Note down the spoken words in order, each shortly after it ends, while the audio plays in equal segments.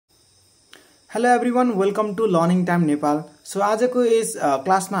Hello everyone, welcome to Learning Time Nepal. So आजको यस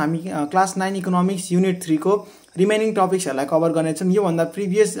क्लासमा हामी क्लास 9 इकोनोमिक्स युनिट 3 को रिमेनिङ टपिक्सहरुलाई कभर गर्नेछौं। यो भन्दा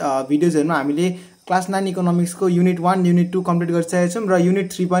प्रिभियस भिडियोजहरुमा हामीले क्लास 9 इकोनोमिक्स को युनिट 1, युनिट 2 कम्प्लिट गरिसकेका छौं र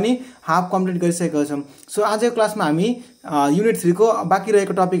युनिट 3 पनि हाफ कम्प्लिट गरिसकेका छौं। सो आजको क्लासमा हामी युनिट 3 को बाँकी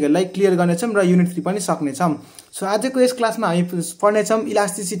रहेको टपिकहरुलाई क्लियर गर्नेछौं र युनिट 3 पनि सक्नेछौं। सो आजको यस क्लासमा हामी पढ्नेछौं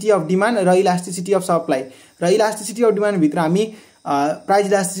इलास्टिसिटी अफ डिमान्ड र इलास्टिसिटी अफ सप्लाई। र इलास्टिसिटी अफ डिमान्ड भित्र हामी price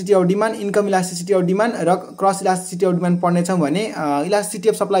elasticity of demand, income elasticity of demand र क्रस इलास्टिसिटी अफ डिमान्ड पढ्नेछौं भने इलास्टिसिटी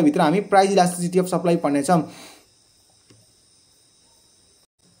अफ सप्लाई भित्र हामी price elasticity of supply पढ्नेछौं।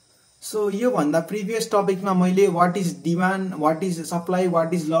 So यो भन्दा प्रिभियस टपिकमा मैले what is demand, what is supply,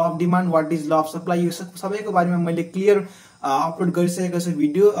 what is law of demand, what is law of supply यो सबैको बारेमा मैले क्लियर अपलोड गरिसकेको छु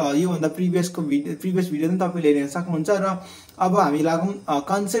भिडियो। यो भन्दा प्रिभियस भिडियो पनि तपाईले हेर्न सक्नुहुन्छ। र अब हामी लागौं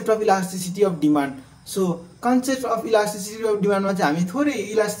concept of elasticity of demand. So concept of elasticity of डिमान्डमा चाहिँ हामी थोरै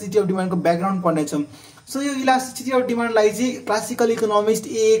इलास्टिसिटी अफ डिमान्डको ब्याकग्राउन्ड पढ्नेछौं। सो यो इलास्टिसिटी अफ डिमान्डलाई चाहिँ क्लासिकल इकोनोमिस्ट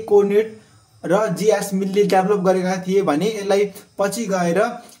ए कोर्नेट र जीएस मिलले डेभलप गरेका थिए भने यसलाई पछि गएर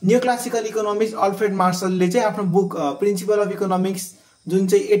न्यू क्लासिकल इकोनोमिस्ट अल्फ्रेड मार्शलले चाहिँ आफ्नो बुक प्रिन्सिपल अफ इकोनोमिक्स जुन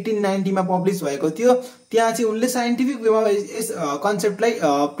चाहिँ 1890 मा पब्लिश भएको थियो त्यहाँ चाहिँ उनले साइन्टिफिक वेमा यस कन्सेप्टलाई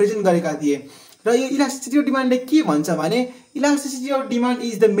प्रेजेन्ट गरेका थिए। र यो इलास्टिसिटी अफ डिमान्डले के भन्छ भने elasticity of demand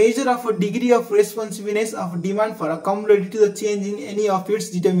is the measure of a degree of रेस्पोन्सिभनेस of demand for a commodity to the change in any of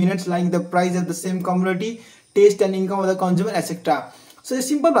its determinants like the price of the same commodity, test and income of the consumer etcetera. So यो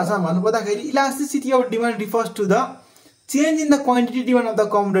simple भाषामा भन्नुपर्दाखेरि elasticity of demand refers to the change in the quantity demand of the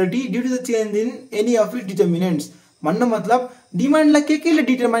commodity due to the change in any of its determinants. भन्नु मतलब डिमान्डलाई केले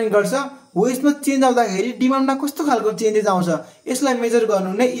determine गर्छ हो, यसमा change आउँदाखेरि डिमान्डमा कस्तो खालको चेन्जेस आउँछ यसलाई मेजर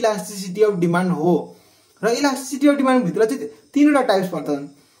गर्नु नै इलास्टिसिटी अफ डिमान्ड हो। र इलास्टिसिटी अफ डिमान्ड भित्र चाहिँ तीनवटा टाइप्स पर्छन्,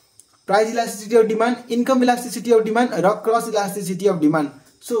 price elasticity of demand, income elasticity of demand र cross elasticity of demand.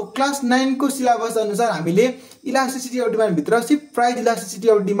 So class 9 को सिलेबस अनुसार हामीले इलास्टिसिटी अफ डिमान्ड भित्र सिर्फ प्राइस इलास्टिसिटी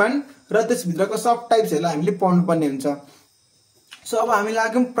अफ डिमान्ड र त्यसभित्रको सब टाइप्सहरुलाई हामीले पढ्नु पर्ने हुन्छ। सो अब हामी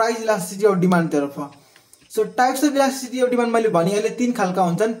लाग्यौं प्राइस इलास्टिसिटी अफ डिमान्ड तर्फ। So types of elasticity of demand मैले भनिहाले तीन खालका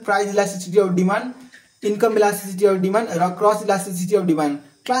हुन्छन्, price elasticity of demand, income elasticity of demand र cross elasticity of demand.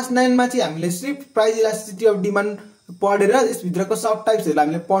 Class 9 मा चाहिँ हामीले सिर्फ प्राइस इलास्टिसिटी अफ डिमान्ड पढेर यसभित्रको सब टाइप्सहरुलाई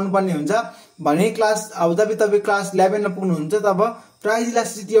हामीले पढ्नुपर्ने हुन्छ भने क्लास अब जब तपाई क्लास 11 मा पुग्नुहुन्छ तब प्राइस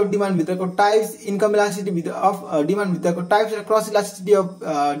इलास्टिसिटी अफ डिमान्ड भित्रको types, income elasticity of demand भित्रको टाइप्स र क्रस इलास्टिसिटी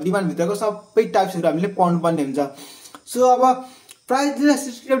अफ डिमान्ड भित्रको सबै टाइप्सहरु हामीले पढ्नुपर्ने हुन्छ। सो अब प्राइस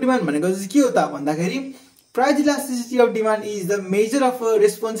इलास्टिसिटी अफ डिमान्ड भनेको चाहिँ के हो त भन्दाखेरि price elasticity of demand is the measure of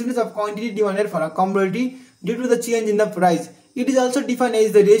रेस्पोन्सिभनेस of quantity demanded for a commodity due to the change in the price. It is also defined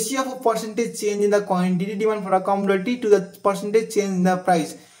as the ratio of a percentage change in the quantity demand for a commodity to the percentage change in the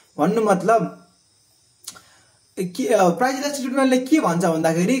price। भन्नु मतलब price elasticity डिमान्डले के भन्छ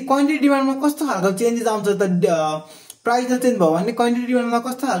भन्दाखेरि quantity डिमान्डमा कस्तो खालको changes आउँछ त, price change भयो भने क्वान्टिटी डिमान्डमा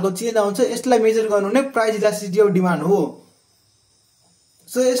कस्तो खालको चेन्ज आउँछ यसलाई मेजर गर्नु नै प्राइस इलास्टिसिटी अफ डिमान्ड हो।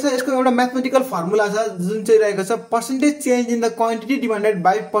 सो यसको एउटा म्याथमेटिकल फर्मुला छ जुन चाहिँ रहेको छ percentage change in the quantity demanded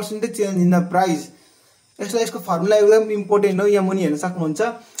by percentage change in the price. यसको फर्मुला एकदम इम्पोर्टेन्ट हो, यहाँ मुनि हेर्न सक्नुहुन्छ,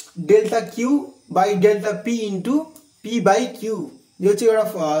 delta Q by delta P into P by Q. यो चाहिँ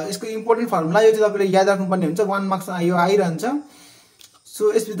एउटा यसको इम्पोर्टेन्ट फर्मुला, यो चाहिँ तपाईले याद राख्नुपर्ने हुन्छ, 1 मार्क्समा यो आइरहन्छ।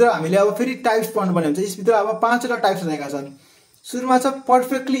 सो यसभित्र हामीले अब फेरि टाइप्स पढ्नुपर्ने हुन्छ। यसभित्र अब 5 वटा टाइप्स रहेका छन्। सुरुमा छ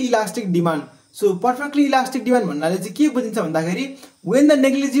perfectly elastic demand. So perfectly elastic demand भन्नाले चाहिँ के बुझिन्छ भन्दाखेरि when the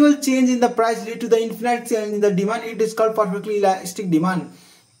negligible change in the price lead to the infinite change in the demand it is called perfectly elastic demand।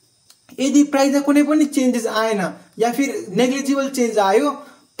 यदि प्राइसमा कुनै पनि चेन्जेस आएन या फिर नेग्लिजिबल चेन्ज आयो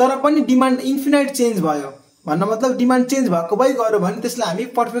तर पनि डिमान्ड इन्फिनाइट चेन्ज भयो भन्न मतलब डिमान्ड चेन्ज भएको भइ गयो भने त्यसलाई हामी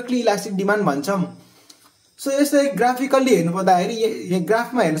पर्फेक्टली इलास्टिक डिमान्ड भन्छौं। सो यसलाई ग्राफिकली हेर्नु पर्दाखेरि यो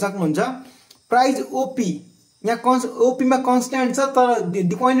ग्राफमा हेर्न सक्नुहुन्छ, प्राइस ओपी यहाँ ओपी मा कन्स्ट्यान्ट छ तर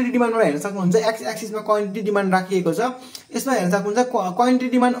क्वान्टिटी डिमान्डमा हेर्न सक्नुहुन्छ एक्स एक्सिसमा क्वान्टिटी डिमान्ड राखिएको छ। यसमा हेर्न सक्नुहुन्छ quantity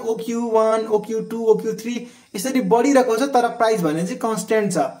demand OQ1, OQ2, OQ3 यसरी बढिरहेको छ तर प्राइस भने चाहिँ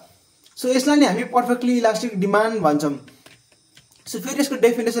कन्स्ट्यान्ट छ। सो यसलाई नै हामी पर्फेक्टली इलास्टिक डिमान्ड भन्छौं। सो फेरि यसको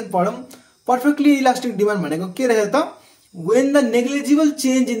डेफिनेसन पढौं। पर्फेक्टली इलास्टिक डिमान्ड भनेको के रहेछ त, when the negligible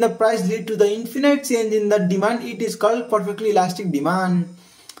change in the price lead to the infinite change in the demand it is called perfectly elastic demand।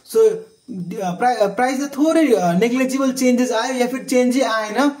 So price थोरै negligible changes आयो या फिर चेन्जै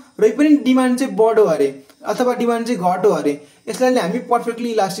आएन र पनि डिमान्ड चाहिँ बढ्यो अरे अथवा डिमान्ड चाहिँ घट्यो अरे यसलाई नै हामी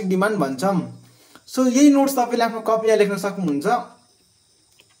पर्फेक्टली इलास्टिक डिमान्ड भन्छौं। सो यही नोट्स तपाईले आफ्नो कपीमा लेख्न सक्नुहुन्छ।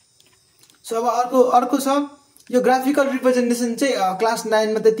 सो अब अर्को छ यो ग्राफिकल रिप्रेजेन्टेसन चाहिँ क्लास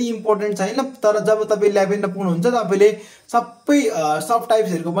 9 मा त्यति इम्पोर्टेन्ट छैन तर जब तपाई 11 मा पुग्नुहुन्छ तपाईले सबै सब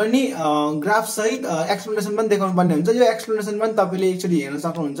टाइप्सहरुको पनि ग्राफ सहित एक्सप्लेनेसन पनि देखाउनु पर्ने हुन्छ। यो एक्सप्लेनेसन पनि तपाईले एक्चुअली हेर्न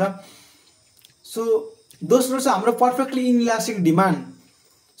सक्नुहुन्छ। सो दोस्रो छ हाम्रो perfectly inelastic demand.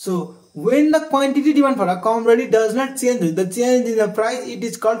 So when the quantity demand for a commodity does not change with the change in the price, it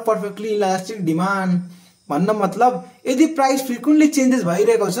is called perfectly inelastic demand. भन्नु मतलब यदि प्राइस फ्रिक्वेन्टली चेन्जेस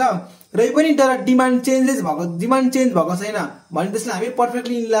भइरहेको छ र पनि तर डिमान्ड चेन्ज भएको छैन भने त्यसलाई हामी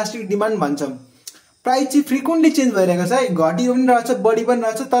पर्फेक्टली इनइलास्टिक डिमान्ड भन्छौं. प्राइस चाहिँ फ्रिक्वेन्टली चेन्ज भइरहेको छ, घटी पनि रहेछ बढी पनि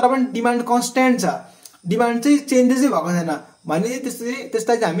रहेछ, तर पनि डिमान्ड कन्स्ट्यान्ट छ, डिमान्ड चाहिँ चेन्जेसै भएको छैन भने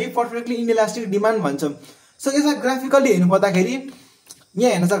त्यसलाई चाहिँ हामी पर्फेक्टली इनइलास्टिक डिमान्ड भन्छौं. सो यसलाई ग्राफिकली हेर्नु पर्दाखेरि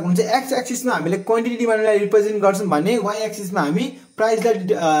यहाँ हेर्न सक्नुहुन्छ एक्स एक्सिसमा हामीले क्वान्टिटी डिमान्डलाई रिप्रेजेन्ट गर्छौं भने वाइ एक्सिसमा हामी प्राइसलाई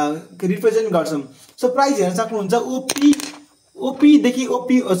रिप्रेजेन्ट गर्छौं. सो प्राइस हेर्न सक्नुहुन्छ ओपी देखि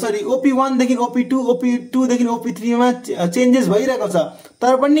ओपी1 देखि ओपी2 ओपी2 देखि ओपी3 मा चेन्जेस भइरहेको छ,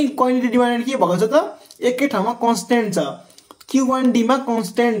 तर पनि क्वान्टिटी डिमान्ड के भएको छ त एकै ठाउँमा कन्स्ट्यान्ट छ, Q1D मा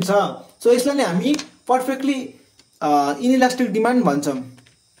कन्स्ट्यान्ट छ. सो यसलाई नै हामी पर्फेक्टली इनइलास्टिक डिमान्ड भन्छौं.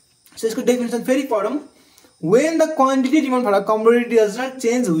 सो यसको डेफिनेसन फेरि पढौं. When the quantity demand for a commodity does not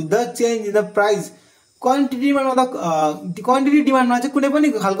change with the change in the price, quantity demand मा चाहिँ कुनै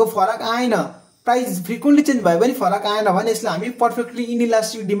पनि खालको फरक आएन, प्राइस फ्रिक्वेन्टली चेन्ज भयो भने फरक आएन भने यसलाई हामी पर्फेक्टली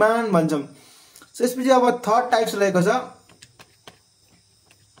इनइलास्टिक डिमान्ड भन्छौं. सो यसपछि अब थर्ड टाइप्स रहेको छ.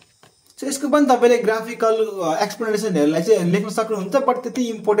 सो यसको पनि तपाईले ग्राफिकल एक्सप्लेनेसनहरुलाई चाहिँ लेख्न सक्नुहुन्छ, बट त्यति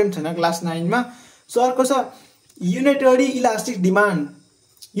इम्पोर्टेन्ट छैन क्लास 9 मा. सो अर्को छ unitary elastic demand.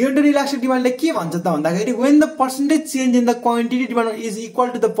 Unitary elastic डिमान्डले के भन्छ त भन्दाखेरि when the percentage change in the quantity demand is equal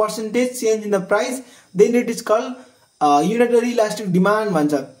to the percentage change in the price, then it is called unitary elastic demand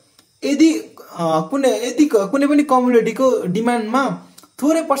भन्छ. यदि कुनै पनि कमोडिटीको डिमान्डमा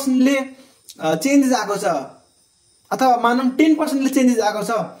थोरै पर्सेन्टले चेन्जेस आएको छ अथवा मानौं 10% ले चेन्जेस आएको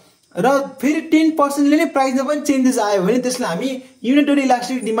छ र फेरि 10% ले नै प्राइसमा पनि चेन्जेस आयो भने त्यसलाई हामी युनिटरी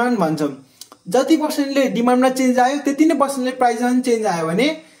इलास्टिक डिमान्ड भन्छौं. जति पर्सेन्टले डिमान्डमा चेन्ज आयो त्यति नै पर्सेन्टले प्राइसमा पनि चेन्ज आयो भने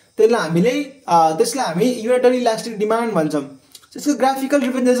त्यसलाई हामी युनिटरी इलास्टिक डिमान्ड भन्छौं. त्यसको ग्राफिकल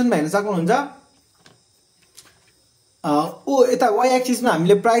रिप्रेजेन्टेसनमा हेर्न सक्नुहुन्छ. यता वाइ एक्सिसमा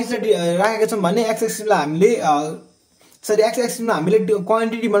हामीले प्राइसलाई राखेका छौं भने एक्स एक्सिसमा हामीले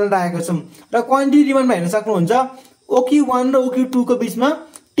क्वान्टिटी डिमान्ड राखेका छौं र क्वान्टिटी डिमान्डमा हेर्न सक्नुहुन्छ OQ1 र OQ2 को बीचमा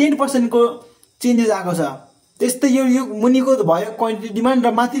 10% को चेन्जेस आएको छ. त्यस्तै यो मुनिको भयो क्वान्टिटी डिमान्ड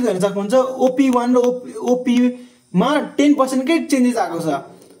र माथि हेर्न सक्नुहुन्छ OP1 र OP मा 10% कै चेन्जेस आएको छ.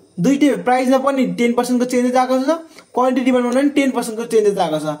 दुईटै प्राइसमा पनि 10% को चेन्जेस आएको छ, क्वान्टिटी डिमान्डमा पनि 10% को चेन्जेस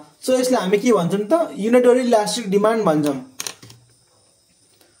आएको छ. सो यसलाई हामी के भन्छौं त युनिटरी इलास्टिक डिमान्ड भन्छौं.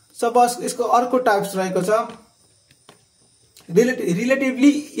 सो बस यसको अर्को टाइप्स रहेको छ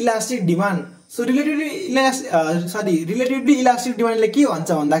relatively elastic demand. So relatively elastic डिमान्डले के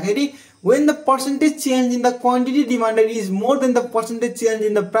भन्छ भन्दाखेरि when the percentage change in the quantity demanded is more than the percentage change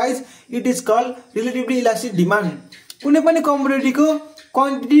in the price, it is called relatively elastic demand. कुनै पनि कमोडिटीको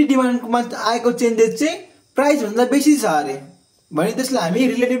quantity डिमान्डमा आएको changes चाहिँ price भन्दा बेसी छ अरे भने त्यसलाई हामी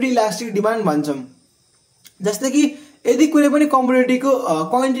रिलेटिभली इलास्टिक डिमान्ड भन्छौं. जस्तै कि यदि कुनै पनि कमोडिटीको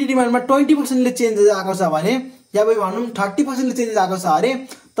क्वान्टिटी डिमान्डमा 20% ले चेन्जेस आएको छ भने या भनौं 30% ले चेन्जेस आएको छ अरे,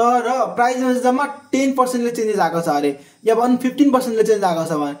 तर प्राइसमा जम्मा 10% ले चेन्जेस आएको छ अरे या भनौं 15% ले चेन्ज आएको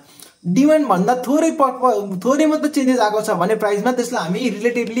छ भने डिमान्ड भन्दा थोरै मात्र चेन्जेस आएको छ भने प्राइसमा त्यसलाई हामी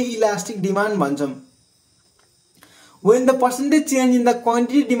relatively elastic demand भन्छौं. When the percentage change in the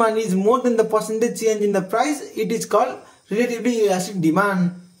quantity demand is more than the percentage change in the price, it is called relatively elastic demand.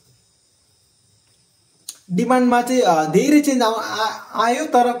 डिमान्डमा चाहिँ धेरै चेन्ज आयो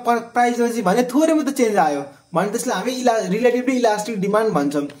तर प्राइसमा चाहिँ भने थोरै मात्र चेन्ज आयो भने त्यसलाई हामी रिलेटिभली इलास्टिक डिमान्ड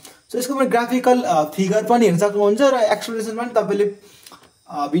भन्छौं. सो यसको पनि ग्राफिकल फिगर पनि हेर्न सक्नुहुन्छ र एक्सप्लेनेसन पनि तपाईले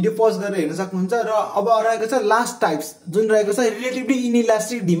भिडियो पज गरेर हेर्न सक्नुहुन्छ. र अब रहेको छ लास्ट टाइप्स जुन रहेको छ रिलेटिभली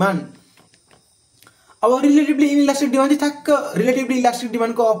इनइलास्टिक डिमान्ड. अब रिलेटिभली इनइलास्टिक डिमान्ड चाहिँ ठ्याक्क relatively elastic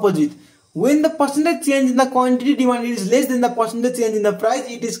डिमान्डको opposite. when the percentage change in the quantity demand is less than the percentage change in the price,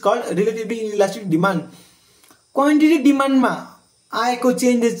 it is called relatively inelastic demand. Quantity डिमान्डमा आएको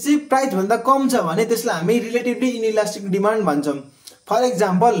changes चाहिँ price भन्दा कम छ भने त्यसलाई हामी relatively inelastic demand भन्छौं. For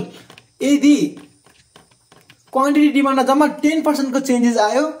example यदि quantity डिमान्डमा जम्मा 10% को चेन्जेस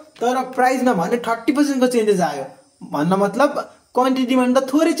आयो तर प्राइसमा भने 30% को चेन्जेस आयो भन्न मतलब क्वान्टिटी डिमान्डमा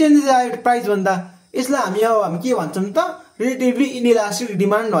थोरै चेन्जेस आयो प्राइस भन्दा, यसलाई हामी के भन्छौं त रिलेटिभली इनइलास्टिक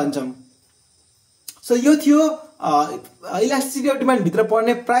डिमान्ड भन्छौं. सो यो थियो इलास्टिसिटी अफ डिमान्ड भित्र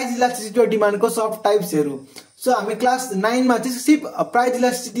पर्ने price elasticity of डिमान्डको sub टाइप्सहरु. So हामी क्लास 9 मा चाहिँ सिर्फ प्राइस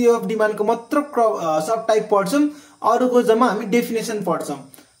इलास्टिसिटी अफ डिमान्डको मात्र सब टाइप पढ्छौं, अरुको जम्मा हामी डेफिनेसन पढ्छौं.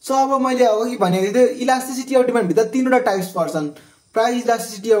 सो अब मैले अघि भनेको थिएँ इलास्टिसिटी अफ डिमान्ड भित्र तीनवटा टाइप्स पर्छन्. Price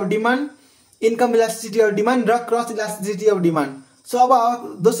elasticity of demand, income elasticity of demand र cross elasticity of demand. So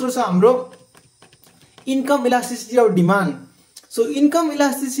अब दोस्रो छ हाम्रो income elasticity of demand. So income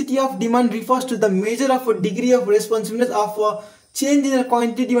elasticity of demand refers to the measure of a degree of responsiveness of a change in the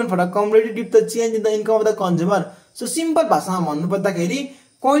quantity demand for a commodity due to the change in the income of the consumer. So simple भाषामा भन्नु पर्दाखेरि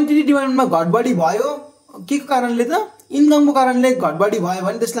quantity डिमान्डमा घटबढी भयो के को कारणले त इन्कमको कारणले घटबढी भयो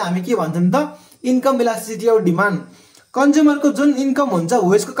भने त्यसलाई हामी के भन्छौं त इन्कम इलास्टिसिटी अफ डिमान्ड कन्ज्युमरको जुन इन्कम हुन्छ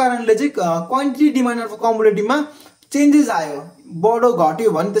हो यसको कारणले चाहिँ क्वान्टिटी डिमान्ड अफ कमोडिटीमा चेन्जेस आयो बढो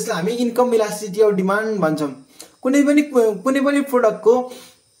घट्यो भने त्यसलाई हामी इन्कम इलास्टिसिटी अफ डिमान्ड भन्छौं कुनै पनि प्रोडक्टको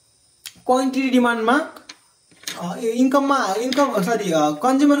क्वान्टिटी डिमान्डमा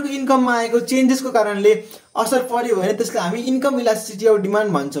कन्ज्युमरको इन्कममा आएको चेन्जेसको कारणले असर पर्यो भने त्यसलाई हामी income elasticity of demand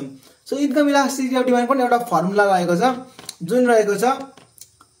भन्छौं so income elasticity of demand पनि एउटा फर्मुला रहेको छ जुन रहेको छ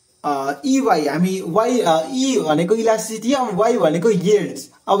EY हामी E भनेको इलास्टिसिटी अब Y भनेको यील्ड्स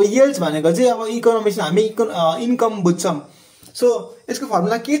अब यील्ड्स भनेको चाहिँ अब इकोनोमिक्समा हामी इन्कम बुझ्छौं सो यसको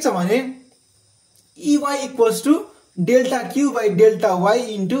फर्मुला के छ भने EY equals to delta Q by delta Y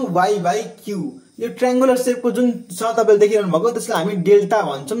into Y by Q यो ट्रायंगुलर शेपको जुन छ तपाईले देखिरहनु भएको त्यसलाई हामी delta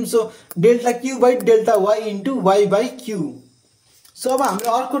भन्छौं so delta Q by delta Y into Y by Q so अब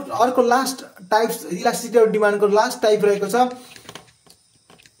हाम्रो अर्को last types elasticity of डिमान्डको last type रहेको छ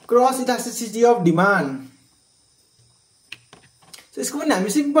cross elasticity of demand so यसको पनि हामी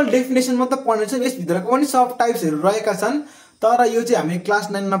सिम्पल डेफिनेसन मात्र पढ्ने छौं यस भित्रको पनि सब टाइप्सहरु रहेका छन् तर यो चाहिँ हामी क्लास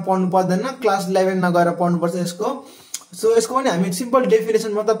 9 मा पढ्नु पर्दैन क्लास 11 मा गएर पढ्नु पर्छ यसको सो यसको पनि हामी सिम्पल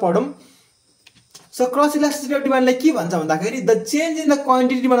डेफिनेसन मात्र पढौं सो क्रस इलास्टिसिटी अफ डिमान्डले के भन्छ भन्दाखेरि the change in the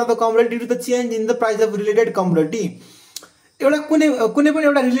quantity demand of the commodity due to the change in the price of related commodity एउटा कुनै पनि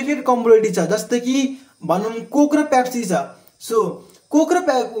एउटा रिलेटेड कमोडिटी छ जस्तै कि भनौं कोक र पेप्सी छ सो कोक र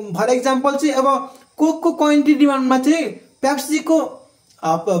फर एक्जाम्पल चाहिँ अब कोकको क्वान्टिटी डिमान्डमा चाहिँ पेप्सीको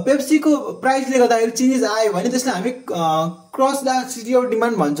प्राइसले गर्दाखेरि चेन्जेस आयो भने त्यसलाई हामी क्रस इलास्टिसिटी अफ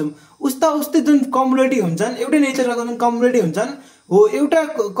डिमान्ड भन्छौं उस्तै जुन कमोडिटी हुन्छन् एउटै नेचरका जुन कमोडिटी हुन्छन् हो एउटा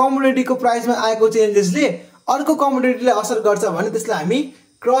कमोडिटीको प्राइसमा आएको चेन्जेसले अर्को कमोडिटीलाई असर गर्छ भने त्यसलाई हामी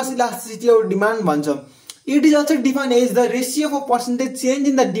cross elasticity of demand भन्छौं It is also defined as the ratio of a percentage change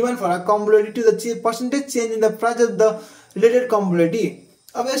in the demand for a commodity to the percentage change in the price of the related commodity.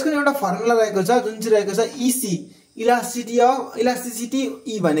 अब यसको एउटा formula रहेको छ जुन चाहिँ रहेको छ EC elasticity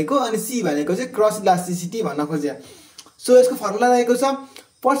E भनेको अनि C भनेको चाहिँ क्रस इलास्टिसिटी भन्न खोजे सो यसको फर्मुला रहेको छ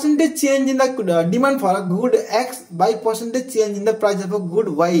percentage change in the demand for a good X by percentage change in the price of a good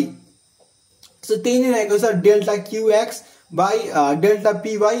Y so त्यही नै रहेको छ delta QX by delta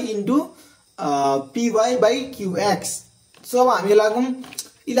PY into PY by QX so अब हामी लागौं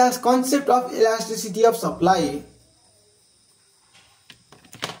concept of elasticity of supply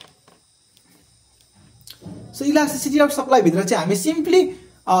so elasticity of supply भित्र चाहिँ हामी सिम्पली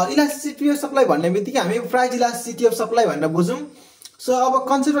elasticity of supply भन्ने बित्तिकै हामी price elasticity of supply भनेर बुझौं so अब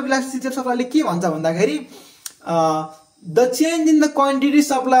concept of elasticity of supply ले के भन्छ भन्दाखेरि the change in the quantity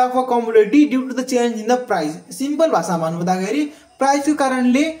supply of a commodity due to the change in the price simple भाषामा भन्नुपर्दाखेरि प्राइस को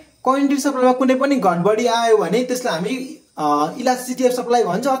कारणले क्वान्टिटी सप्लाईमा कुनै पनि घटबढी आयो भने त्यसलाई हामी इलास्टिसिटी अफ सप्लाई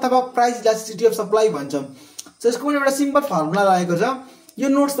भन्छ अथवा price elasticity of supply भन्छौं so यसको पनि एउटा सिम्पल फर्मुला रहेको छ यो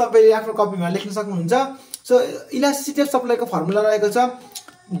नोट्स तपाईले आफ्नो कपीमा लेख्न सक्नुहुन्छ सो इलास्टिसिटी अफ सप्लाईको फर्मुला रहेको छ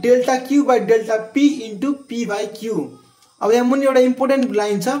delta Q by delta P into P by Q अब यहाँ मुनि एउटा इम्पोर्टेन्ट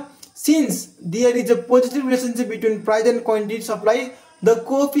लाइन छ since there is a positive relationship between price and quantity supply the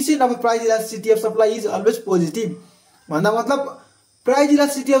coefficient of price elasticity of supply is always positive भन्दा मतलब price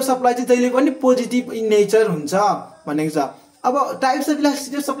elasticity of supply चाहिँ जहिले पनि पोजिटिभ इन नेचर हुन्छ भनेको छ अब types of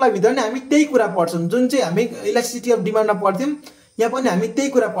elasticity of supply भित्र नै हामी त्यही कुरा पढ्छौं जुन चाहिँ हामी इलास्टिसिटी अफ डिमान्डमा पढ्थ्यौं यहाँ पनि हामी त्यही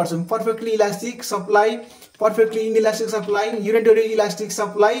कुरा पढ्छौं perfectly elastic supply perfectly inelastic supply unitary elastic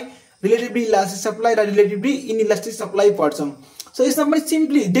supply relatively elastic supply र रिलेटिभली इनइलास्टिक सप्लाई पढ्छौं सो यसमा पनि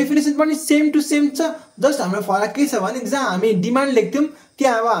सिम्पली डेफिनेसन पनि सेम टु सेम छ जस्ट हाम्रो फरक के छ भने जहाँ हामी डिमान्ड लेख्थ्यौं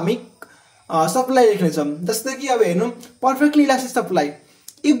त्यहाँ अब हामी सप्लाई लेख्नेछौं जस्तै कि अब हेर्नु perfectly elastic supply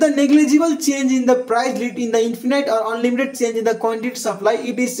if the negligible change in the price lead in the infinite or unlimited change in the quantity supply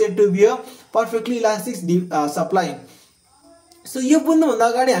it is said to be a perfectly elastic supply so यो बुझ्नु भन्दा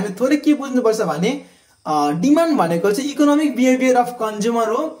अगाडि हामी थोरै के बुझ्नु पर्छ भने डिमान्ड भनेको चाहिँ इकोनोमिक बिहेभियर अफ कन्ज्युमर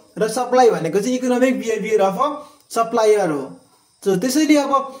हो र सप्लाई भनेको चाहिँ इकोनोमिक बिहेभियर अफ सप्लायर हो सो त्यसैले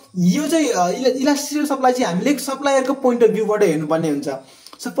अब यो चाहिँ इलास्टिसिटी सप्लाई चाहिँ हामीले सप्लायरको पोइन्ट अफ भ्यूबाट हेर्नुपर्ने हुन्छ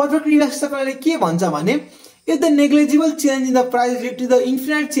सो पर्फेक्टली इलास्टिक सप्लाईले के भन्छ भने if the negligible change in the price lead to the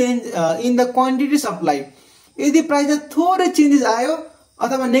infinite change in the quantity supply यदि प्राइस मा थोरै चेन्जेस आयो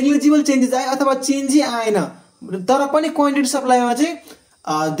अथवा नेग्लिजिबल चेन्जेस आयो अथवा चेन्जै आएन तर पनि क्वान्टिटी सप्लाईमा चाहिँ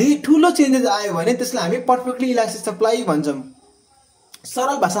धेरै ठूलो चेन्जेस आयो भने त्यसलाई हामी पर्फेक्टली इलास्टिक सप्लाई भन्छौं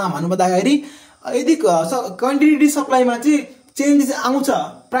सरल भाषामा भन्नुपर्दाखेरि यदि क्वान्टिटी सप्लाईमा चाहिँ चेन्जेस आउँछ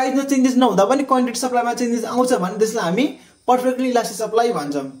प्राइसमा चेन्जेस नहुँदा पनि क्वान्टिटी सप्लाईमा चेन्जेस आउँछ भने त्यसलाई हामी पर्फेक्टली इलास्टिक सप्लाई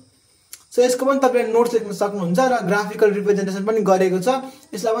भन्छौँ। सो यसको पनि तपाईले नोट्स लेख्न सक्नुहुन्छ र ग्राफिकल रिप्रेजेन्टेसन पनि गरेको छ,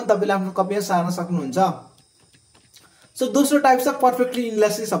 यसलाई पनि तपाईले आफ्नो कपीमा सार्न सक्नुहुन्छ। सो दोस्रो टाइप छ पर्फेक्टली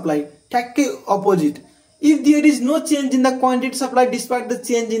इलास्टिक सप्लाई, ठ्याक्कै opposite. If there is no change in the quantity supply despite the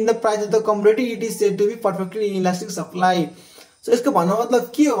change in the price of the commodity it is shed to be perfectly elastic supply. So यसको भन्नु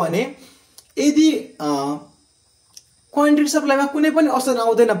मतलब के हो भने यदि quantity सप्लाईमा कुनै पनि असर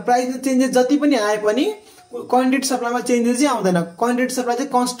आउँदैन, प्राइसमा चेन्जेस जति पनि आए पनि क्वान्टिटी सप्लाईमा चेन्जेस चाहिँ आउँदैन, क्वान्टिटी सप्लाई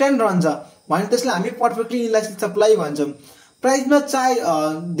चाहिँ कन्स्ट्यान्ट रहन्छ भने त्यसलाई हामी पर्फेक्टली इलास्टिक सप्लाई भन्छौँ। प्राइसमा चाहे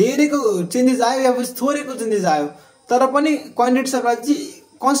धेरैको चेन्जेस आयो या थोरैको चेन्जेस आयो तर पनि क्वान्टिटी सप्लाई चाहिँ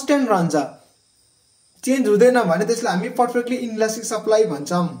कन्स्ट्यान्ट रहन्छ, चेन्ज हुँदैन भने त्यसलाई हामी पर्फेक्टली इलास्टिक सप्लाई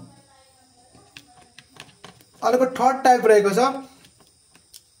भन्छौँ। अर्को थर्ड टाइप रहेको छ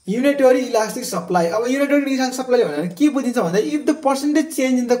युनिटरी इलास्टिक सप्लाई। अब युनिटरी इलास्टिक सप्लाई भनेर के बुझिन्छ भन्दा if the percentage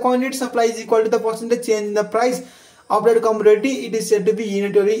change in the quantity supply is equal to the percentage change in the price of that commodity it is shed to be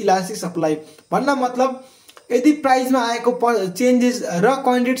unitary elastic supply. भन्दा मतलब यदि प्राइसमा आएको changes र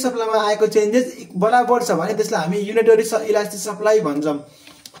क्वान्टिटी सप्लाईमा आएको चेन्जेस बराबर छ भने त्यसलाई हामी युनिटरी इलास्टिक सप्लाई भन्छौँ।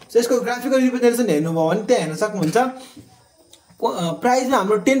 सो यसको ग्राफिकल रिप्रेजेन्टेसन हेर्नुभयो भने त्यहाँ हेर्न सक्नुहुन्छ प्राइसमा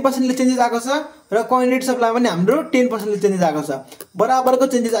हाम्रो 10% चेन्जेस आएको छ र क्वान्टिटी सप्लाईमा पनि हाम्रो 10% चेन्जेस आएको छ, बराबरको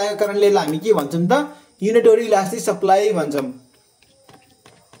चेन्जेस आएको कारणले हामी के भन्छौँ त युनिटरी इलास्टिक सप्लाई भन्छौँ।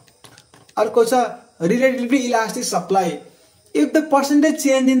 अर्को छ relatively elastic supply. If the percentage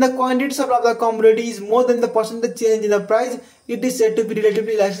change in the quantity supply of the commodity is more than the percentage change in the price it is shed to be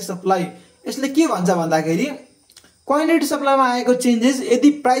relatively elastic supply. यसले के भन्छ भन्दाखेरि quantity सप्लाईमा आएको changes यदि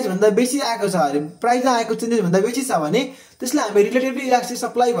price भन्दा बेसी आएको छ अरे, प्राइसमा आएको चेन्जेस भन्दा बेसी छ भने त्यसलाई हामी रिलेटिभली इलास्टिक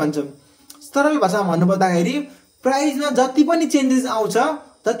सप्लाई भन्छौँ। सरल भाषामा भन्नुपर्दाखेरि प्राइसमा जति पनि चेन्जेस आउँछ,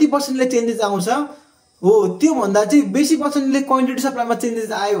 जति पर्सेन्टले चेन्जेस आउँछ हो त्यो भन्दा चाहिँ बेसी पर्सेन्टले क्वान्टिटी सप्लाईमा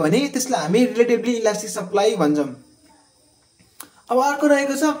चेन्जेस आयो भने त्यसलाई हामी रिलेटिभली इलास्टिक सप्लाई भन्छौँ। अब अर्को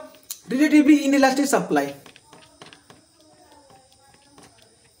रहेको छ relatively inelastic supply.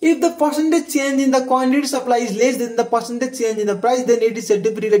 If the percentage change in the quantity supply is less than the percentage change in the price, then it is said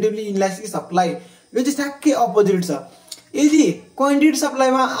to be relatively inelastic supply. यो चाहिँ ठ्याक्कै opposite छ। यदि क्वान्टिटी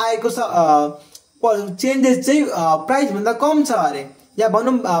सप्लाईमा आएको changes चाहिँ price भन्दा कम छ अरे या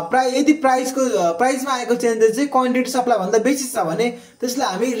भनौँ यदि प्राइसमा आएको चेन्जेस चाहिँ क्वान्टिटी सप्लाई भन्दा बेसी छ भने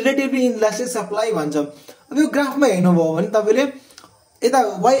त्यसलाई हामी रिलेटिभली इनइलास्टिक सप्लाई भन्छौँ। अब यो ग्राफमा हेर्नुभयो भने तपाईले यता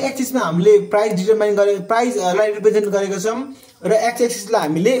वाइ एक्सिसमा हामीले प्राइस डिटरमाइन गरे प्राइसलाई रिप्रेजेन्ट गरेको छौँ र एक्स एक्सिसलाई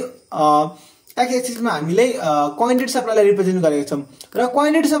हामीले क्वान्टिटी सप्लाईलाई रिप्रेजेन्ट गरेको छौँ र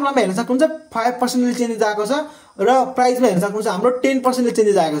क्वान्टिटी सप्लाईमा हेर्न सक्नुहुन्छ 5% चेन्जेस आएको छ र प्राइसमा हेर्न सक्नुहुन्छ हाम्रो 10%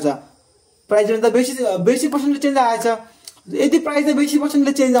 चेन्जेस आएको छ। प्राइसमा त बेसी पर्सेन्टले चेन्ज आएछ। यदि प्राइसमा बेसी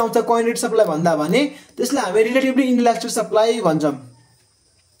पर्सेन्टले चेन्ज आउँछ क्वान्टिटी सप्लाई भन्दा भने त्यसलाई हामी रिलेटिभली इनइलास्टिक सप्लाई भन्छौँ।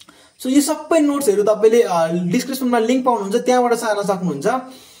 सो यो सबै नोट्सहरू तपाईले डिस्क्रिप्सनमा लिंक पाउनुहुन्छ, त्यहाँबाट सार्न सक्नुहुन्छ।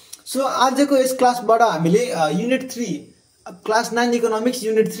 सो आजको यस क्लासबाट हामीले unit 3 class 9 economics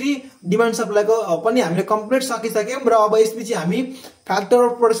unit 3 demand सप्लाईको पनि हामीले कम्प्लिट सकिसक्यौं र अब यसपछि हामी फ्याक्टर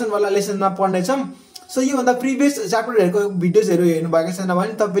अफ प्रोडक्सन वाला लेसनमा पढ्ने छौं। सो यो भन्दा प्रिभियस च्याप्टरहरुको भिडियोजहरु हेर्नु भएको छैन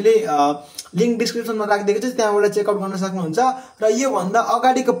भने तपाईले लिंक डिस्क्रिप्सनमा राखिदिएको छु, त्यहाँबाट चेक आउट गर्न सक्नुहुन्छ। र यो भन्दा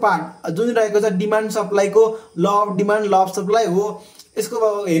अगाडिको पार्ट जुन रहेको छ demand सप्लाईको law of demand law of supply हो, यसको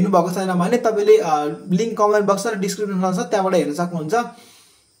हेर्नु भएको छैन भने तपाईले लिंक कमेन्ट बक्स र डिस्क्रिप्सनमा छ, त्यहाँबाट हेर्न सक्नुहुन्छ।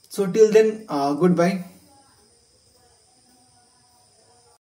 So till then good by.